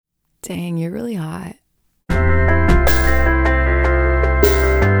saying you're really hot. What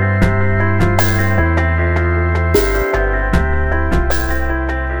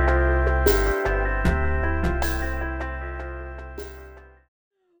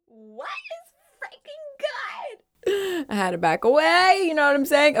is freaking good? I had to back away. You know what I'm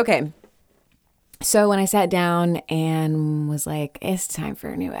saying? Okay. So when I sat down and was like, it's time for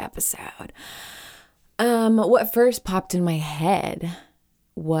a new episode. What first popped in my head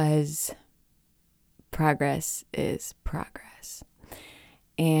was progress is progress.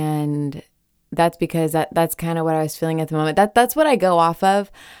 And that's because that's kind of what I was feeling at the moment. That's what I go off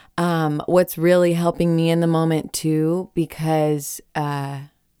of. What's really helping me in the moment too, because I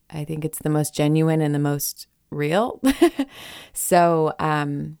think it's the most genuine and the most real. So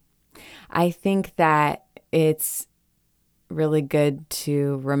I think that it's really good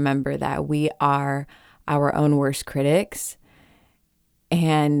to remember that we are our own worst critics.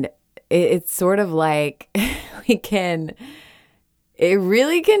 And it's sort of like it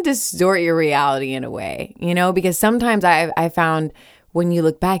really can distort your reality in a way, you know, because sometimes I found when you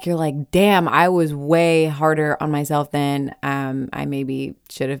look back, you're like, damn, I was way harder on myself than I maybe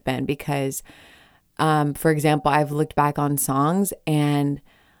should have been. Because, for example, I've looked back on songs and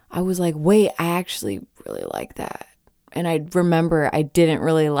I was like, wait, I actually really like that. And I remember I didn't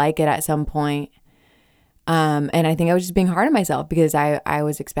really like it at some point. And I think I was just being hard on myself because I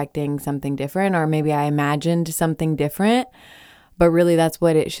was expecting something different, or maybe I imagined something different, but really that's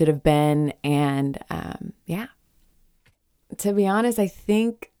what it should have been. And yeah, to be honest, I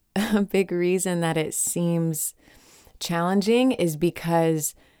think a big reason that it seems challenging is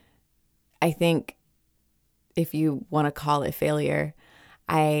because I think if you want to call it failure,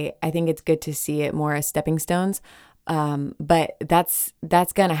 I think it's good to see it more as stepping stones. But that's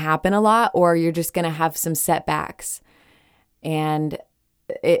going to happen a lot, or you're just going to have some setbacks, and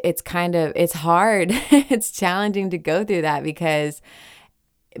it's hard. It's challenging to go through that because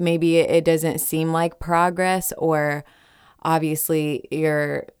maybe it doesn't seem like progress, or obviously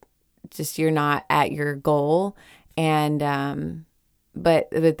you're not at your goal. And, but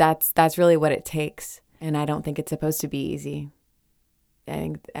that's really what it takes. And I don't think it's supposed to be easy.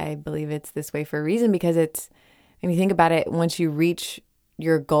 I believe it's this way for a reason, because when you think about it, once you reach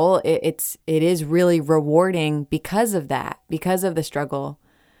your goal, it is really rewarding because of that, because of the struggle,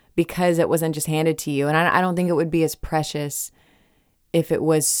 because it wasn't just handed to you. And I don't think it would be as precious if it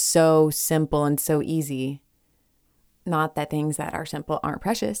was so simple and so easy. Not that things that are simple aren't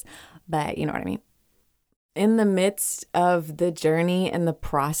precious, but you know what I mean. In the midst of the journey and the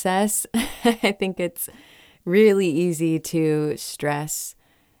process, I think it's really easy to stress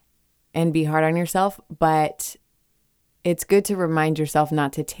and be hard on yourself, but it's good to remind yourself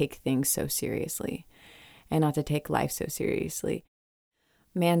not to take things so seriously and not to take life so seriously.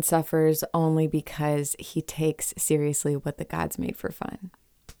 Man suffers only because he takes seriously what the gods made for fun.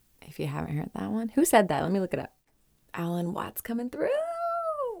 If you haven't heard that one. Who said that? Let me look it up. Alan Watts coming through.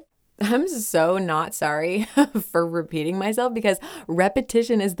 I'm so not sorry for repeating myself, because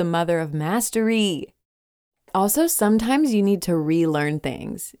repetition is the mother of mastery. Also, sometimes you need to relearn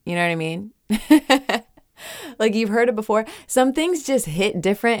things. You know what I mean? Like you've heard it before. Some things just hit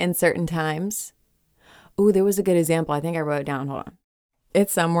different in certain times. Ooh, there was a good example. I think I wrote it down. Hold on.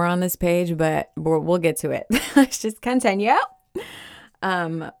 It's somewhere on this page, but we'll get to it. Let's just continue.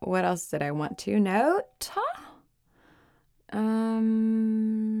 What else did I want to note?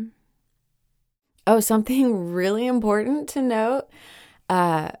 Something really important to note,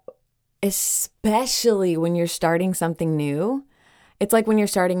 especially when you're starting something new. It's like when you're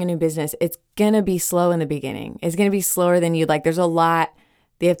starting a new business, it's going to be slow in the beginning. It's going to be slower than you'd like. There's a lot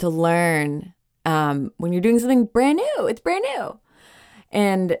that you have to learn. When you're doing something brand new, it's brand new.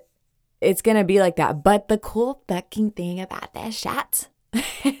 And it's going to be like that. But the cool fucking thing about that shit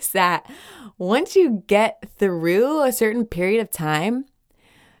is that once you get through a certain period of time,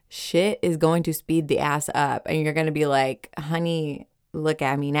 shit is going to speed the ass up. And you're going to be like, honey, look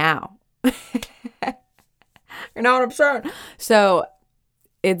at me now. You know what I'm saying? So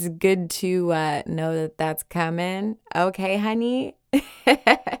it's good to know that that's coming. Okay, honey.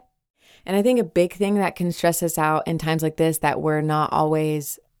 And I think a big thing that can stress us out in times like this, that we're not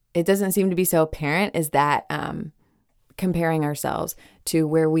always, it doesn't seem to be so apparent, is that comparing ourselves to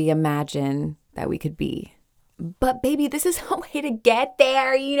where we imagine that we could be. But baby, this is a way to get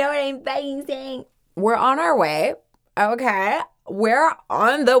there. You know what I'm saying? We're on our way. Okay. We're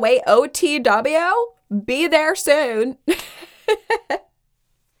on the way. OTW. Be there soon.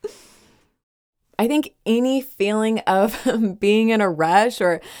 I think any feeling of being in a rush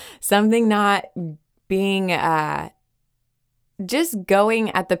or something not being just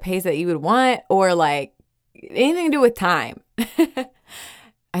going at the pace that you would want, or like anything to do with time.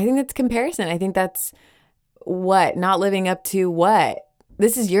 I think that's comparison. I think that's what? Not living up to what?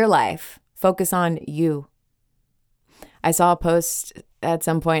 This is your life. Focus on you. I saw a post at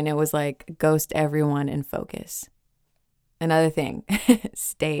some point and it was like, ghost everyone and focus. Another thing,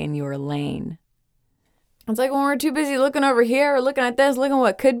 stay in your lane. It's like when we're too busy looking over here or looking at this, looking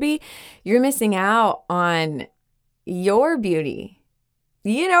what could be, you're missing out on your beauty.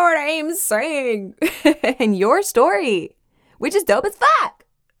 You know what I'm saying? And your story, which is dope as fuck.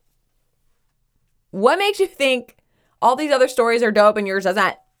 What makes you think all these other stories are dope and yours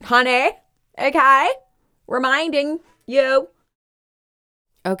doesn't? Honey, okay? Reminding you.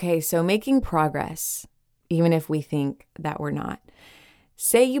 Okay, so making progress, even if we think that we're not.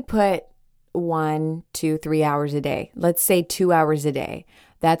 Say you put 1, 2, 3 hours a day. Let's say 2 hours a day.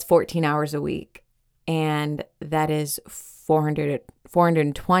 That's 14 hours a week. And that is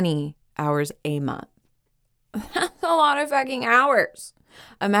 420 hours a month. That's a lot of fucking hours.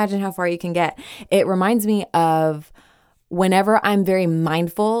 Imagine how far you can get. It reminds me of whenever I'm very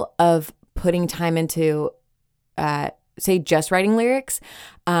mindful of putting time into, say, just writing lyrics,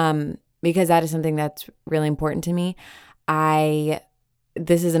 because that is something that's really important to me.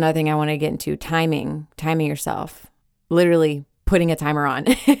 This is another thing I want to get into, timing yourself, literally putting a timer on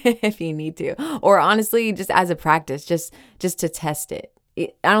if you need to, or honestly, just as a practice, just to test it.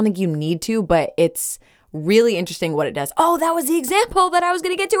 I don't think you need to, but it's really interesting what it does. Oh, that was the example that I was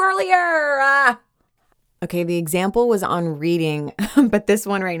going to get to earlier. Okay, the example was on reading, but this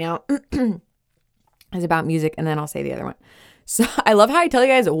one right now is about music, and then I'll say the other one. So I love how I tell you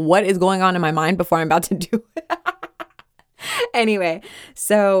guys what is going on in my mind before I'm about to do it. Anyway,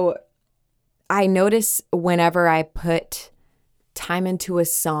 so I notice whenever I put time into a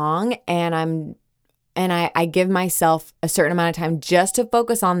song and I give myself a certain amount of time just to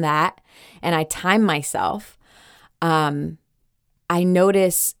focus on that, and I time myself, I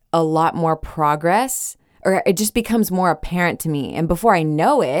notice a lot more progress, or it just becomes more apparent to me. And before I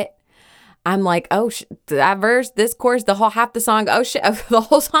know it, I'm like, oh, that verse, this chorus, half the song, oh shit, the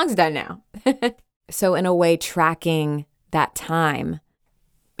whole song's done now. So in a way, tracking that time.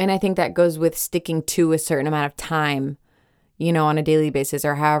 And I think that goes with sticking to a certain amount of time, on a daily basis,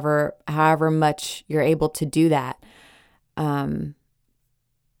 or however much you're able to do that. And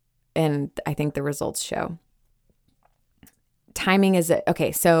I think the results show. Timing is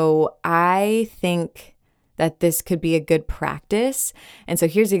okay. So I think that this could be a good practice. And so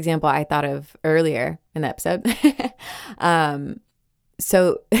here's the example I thought of earlier in the episode.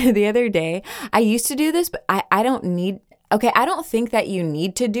 So the other day, I used to do this, but I don't think that you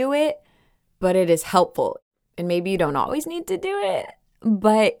need to do it, but it is helpful. And maybe you don't always need to do it.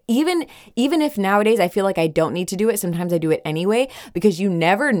 But even if nowadays I feel like I don't need to do it, sometimes I do it anyway, because you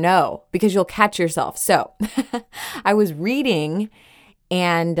never know, because you'll catch yourself. So I was reading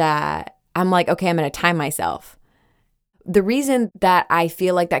and I'm like, okay, I'm going to time myself. The reason that I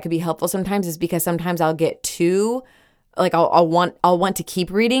feel like that could be helpful sometimes is because sometimes I'll get too, like I'll want to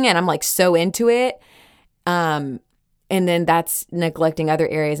keep reading and I'm like so into it. And then that's neglecting other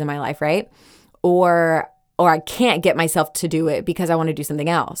areas in my life, right? Or I can't get myself to do it because I want to do something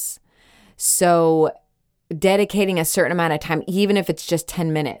else. So dedicating a certain amount of time, even if it's just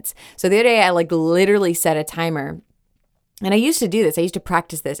 10 minutes. So the other day I like literally set a timer, and I used to do this. I used to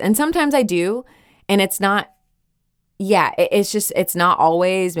practice this, and sometimes I do, and it's not, it's not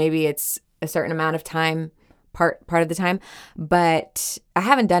always, maybe it's a certain amount of time, part of the time, but I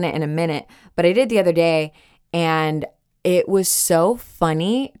haven't done it in a minute, but I did the other day, and it was so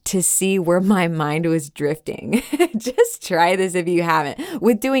funny to see where my mind was drifting. Just try this if you haven't.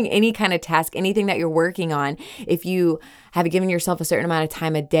 With doing any kind of task, anything that you're working on, if you have given yourself a certain amount of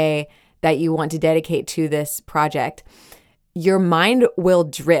time a day that you want to dedicate to this project, your mind will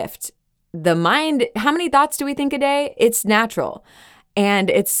drift. The mind, how many thoughts do we think a day? It's natural. And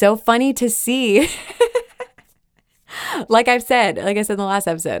it's so funny to see, like I said in the last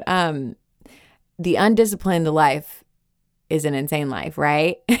episode, the undisciplined life is an insane life,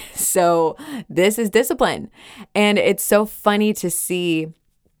 right? So this is discipline. And it's so funny to see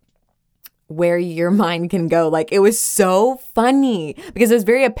where your mind can go. Like, it was so funny because it was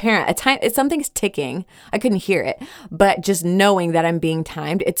very apparent. Something's ticking. I couldn't hear it, but just knowing that I'm being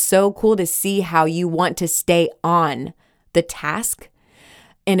timed, it's so cool to see how you want to stay on the task.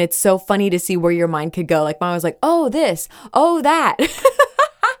 And it's so funny to see where your mind could go. Like, mine was like, oh, this, oh, that.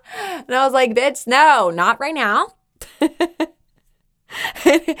 And I was like, bitch, no, not right now.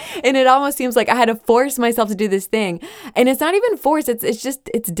 And it almost seems like I had to force myself to do this thing. And it's not even force,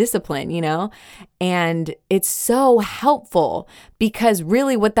 it's discipline, you know? And it's so helpful because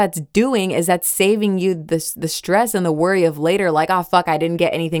really what that's doing is that's saving you the stress and the worry of later, like, oh fuck, I didn't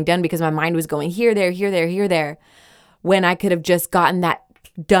get anything done because my mind was going here, there, here, there, here, there. When I could have just gotten that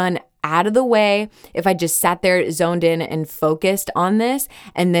done out of the way if I just sat there zoned in and focused on this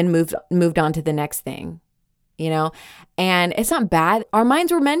and then moved on to the next thing, you know? And it's not bad. Our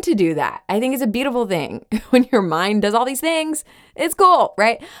minds were meant to do that. I think it's a beautiful thing. When your mind does all these things, it's cool,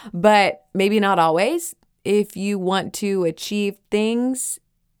 right? But maybe not always. If you want to achieve things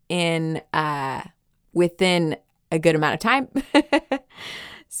in within a good amount of time.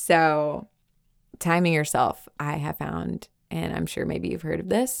 So timing yourself, I have found, and I'm sure maybe you've heard of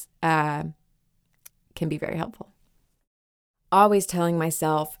this, can be very helpful. Always telling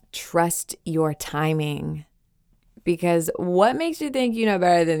myself, trust your timing. Because what makes you think you know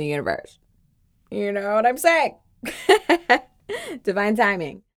better than the universe? You know what I'm saying? Divine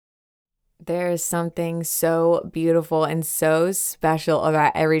timing. There is something so beautiful and so special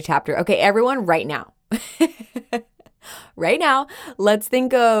about every chapter. Okay, everyone, right now. Right now, let's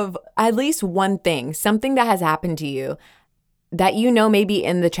think of at least one thing, something that has happened to you that you know maybe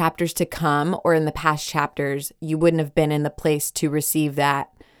in the chapters to come or in the past chapters, you wouldn't have been in the place to receive that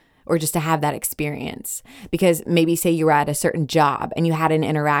or just to have that experience. Because maybe say you were at a certain job and you had an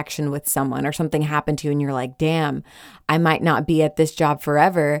interaction with someone or something happened to you and you're like, damn, I might not be at this job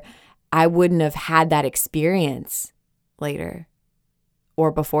forever. I wouldn't have had that experience later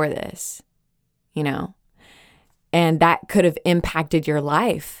or before this, you know? And that could have impacted your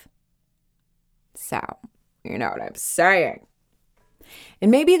life. So, you know what I'm saying?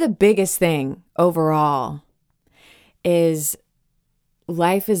 And maybe the biggest thing overall is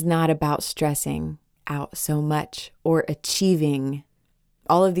life is not about stressing out so much or achieving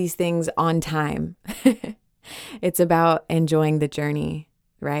all of these things on time. It's about enjoying the journey,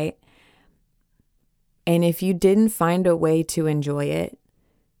 right? And if you didn't find a way to enjoy it,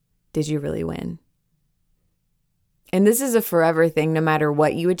 did you really win? And this is a forever thing. No matter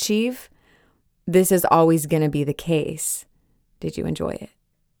what you achieve, this is always going to be the case. Did you enjoy it?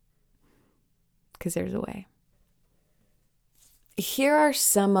 Because there's a way. Here are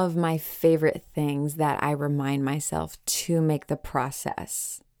some of my favorite things that I remind myself to make the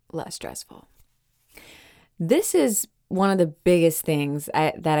process less stressful. This is one of the biggest things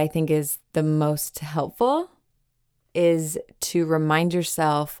that I think is the most helpful, is to remind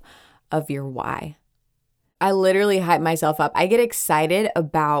yourself of your why. I literally hype myself up. I get excited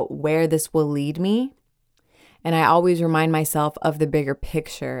about where this will lead me. And I always remind myself of the bigger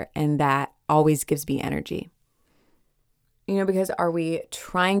picture, and that always gives me energy. You know, because are we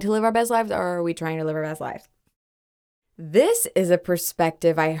trying to live our best lives or are we trying to live our best lives? This is a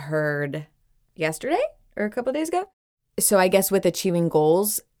perspective I heard yesterday or a couple of days ago. So I guess with achieving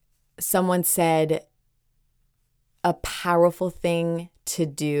goals, someone said a powerful thing to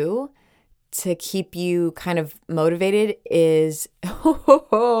do to keep you kind of motivated is,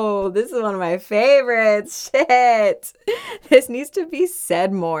 this is one of my favorites. Shit. This needs to be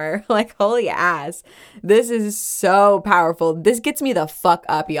said more. Like, holy ass. This is so powerful. This gets me the fuck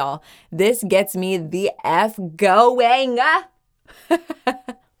up, y'all. This gets me the F going.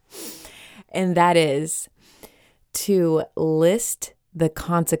 And that is to list the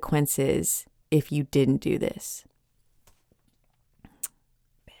consequences if you didn't do this.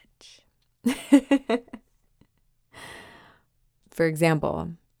 For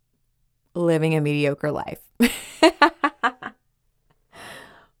example, living a mediocre life.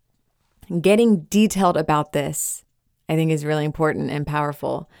 Getting detailed about this, I think, is really important and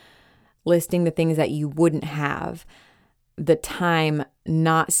powerful. Listing the things that you wouldn't have, the time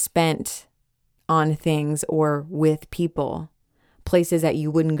not spent on things or with people, places that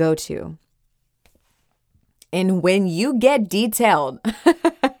you wouldn't go to. And when you get detailed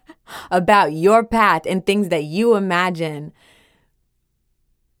about your path and things that you imagine,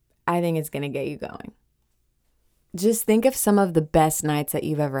 I think it's going to get you going. Just think of some of the best nights that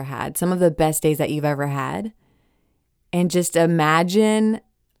you've ever had, some of the best days that you've ever had, and just imagine.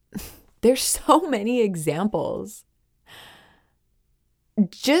 There's so many examples.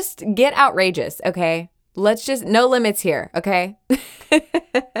 Just get outrageous, okay? Let's just, no limits here, okay?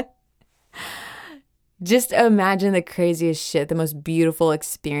 Just imagine the craziest shit, the most beautiful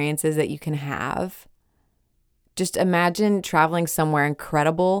experiences that you can have. Just imagine traveling somewhere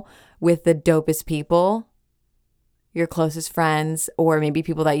incredible with the dopest people, your closest friends, or maybe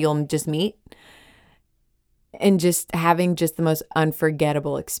people that you'll just meet, and just having just the most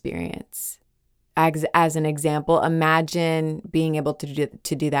unforgettable experience. as an example, imagine being able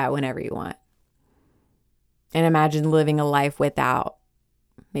to do that whenever you want. And imagine living a life without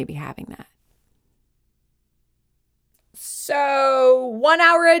maybe having that. So 1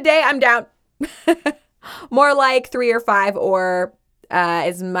 hour a day, I'm down. More like 3 or 5 or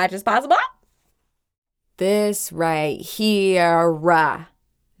as much as possible. This right here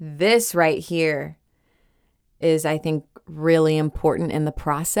is, I think, really important in the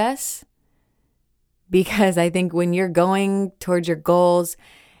process, because I think when you're going towards your goals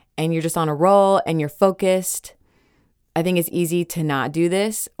and you're just on a roll and you're focused, I think it's easy to not do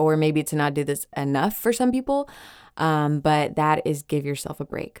this, or maybe to not do this enough for some people. But that is give yourself a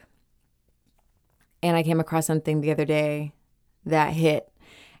break. And I came across something the other day that hit,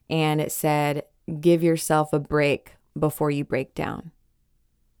 and it said, give yourself a break before you break down.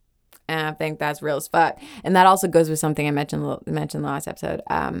 And I think that's real as fuck. And that also goes with something I mentioned in the last episode.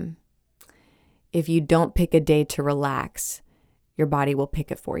 If you don't pick a day to relax, your body will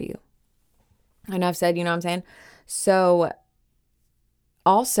pick it for you. Enough said, you know what I'm saying? So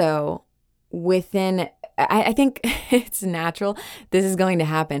also within, I think it's natural. This is going to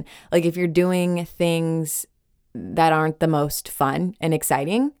happen. Like if you're doing things that aren't the most fun and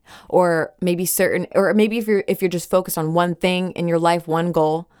exciting, or maybe if you're just focused on one thing in your life, one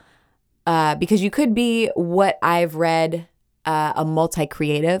goal, because you could be what I've read, a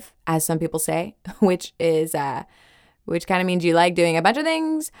multi-creative, as some people say, which kind of means you like doing a bunch of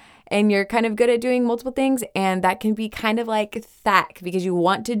things and you're kind of good at doing multiple things. And that can be kind of like thack, because you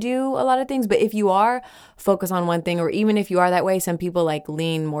want to do a lot of things. But if you are focused on one thing, or even if you are that way, some people like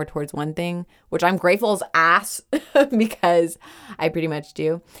lean more towards one thing, which I'm grateful as ass because I pretty much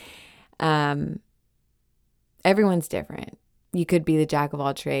do. Everyone's different. You could be the jack of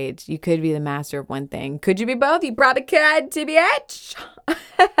all trades. You could be the master of one thing. Could you be both? You probably could, TBH.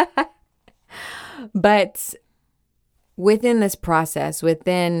 But within this process,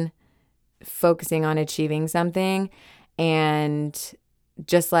 within focusing on achieving something, and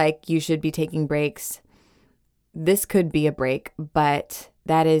just like you should be taking breaks, this could be a break, but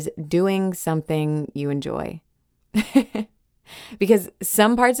that is doing something you enjoy. Because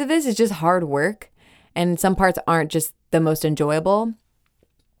some parts of this is just hard work, and some parts aren't just the most enjoyable.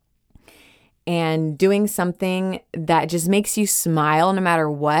 And doing something that just makes you smile no matter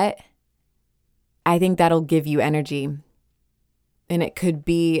what, I think that'll give you energy. And it could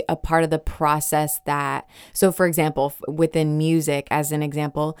be a part of the process so for example, within music, as an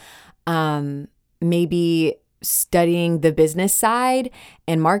example, maybe studying the business side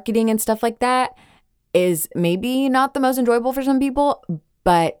and marketing and stuff like that is maybe not the most enjoyable for some people,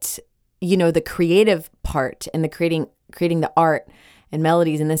 but the creative part and the creating the art and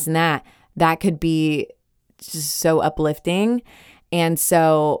melodies and this and that could be just so uplifting. And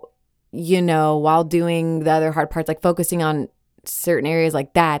so, while doing the other hard parts, like focusing on certain areas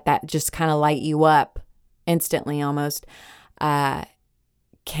like that just kind of light you up instantly almost,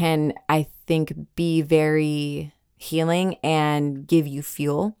 can, I think, be very healing and give you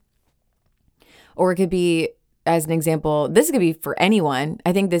fuel. Or it could be, as an example, this could be for anyone.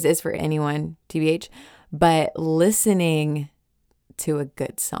 I think this is for anyone, TBH, but listening to a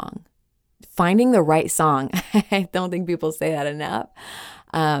good song, finding the right song. I don't think people say that enough.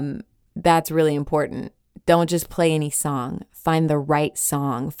 That's really important. Don't just play any song. Find the right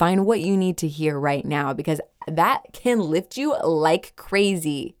song. Find what you need to hear right now, because that can lift you like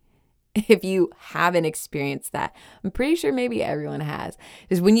crazy. If you haven't experienced that, I'm pretty sure maybe everyone has.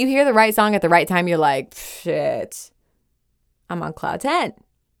 Is when you hear the right song at the right time, you're like, shit, I'm on cloud 10.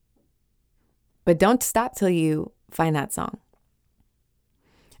 But don't stop till you find that song.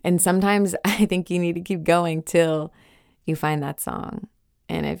 And sometimes I think you need to keep going till you find that song.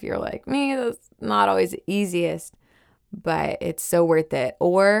 And if you're like me, that's not always the easiest, but it's so worth it.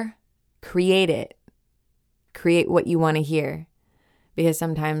 Or create it. Create what you want to hear, because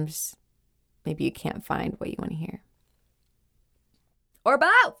sometimes maybe you can't find what you want to hear. Or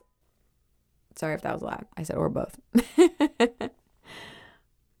both. Sorry if that was loud. I said or both.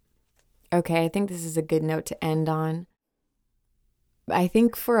 Okay, I think this is a good note to end on. I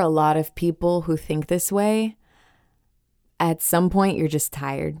think for a lot of people who think this way, at some point you're just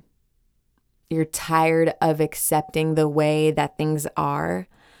tired. You're tired of accepting the way that things are,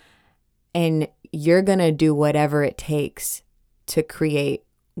 and you're going to do whatever it takes to create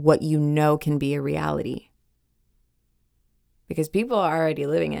what you know can be a reality. Because people are already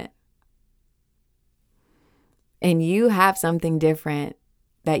living it. And you have something different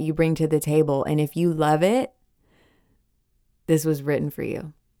that you bring to the table. And if you love it, this was written for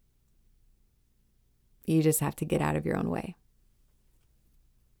you. You just have to get out of your own way.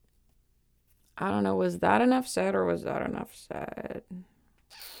 I don't know, was that enough said or was that enough said?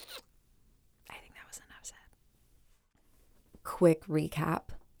 I think that was enough said. Quick recap.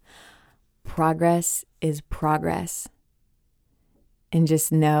 Progress is progress. And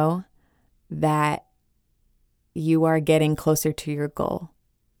just know that you are getting closer to your goal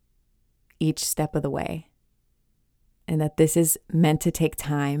each step of the way. And that this is meant to take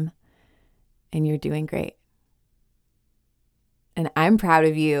time, and you're doing great. And I'm proud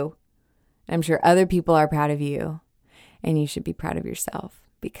of you. I'm sure other people are proud of you. And you should be proud of yourself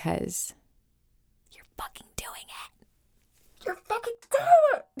because you're fucking doing it. You're fucking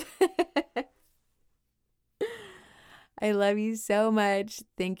doing it. I love you so much.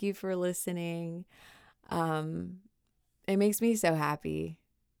 Thank you for listening. It makes me so happy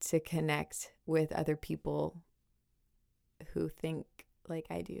to connect with other people who think like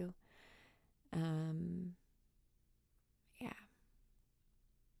I do. Yeah.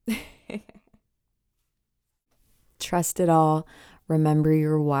 Trust it all. Remember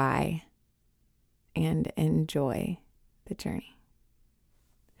your why and enjoy the journey.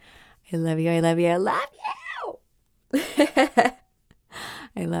 I love you. I love you. I love you.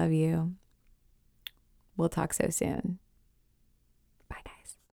 I love you. We'll talk so soon.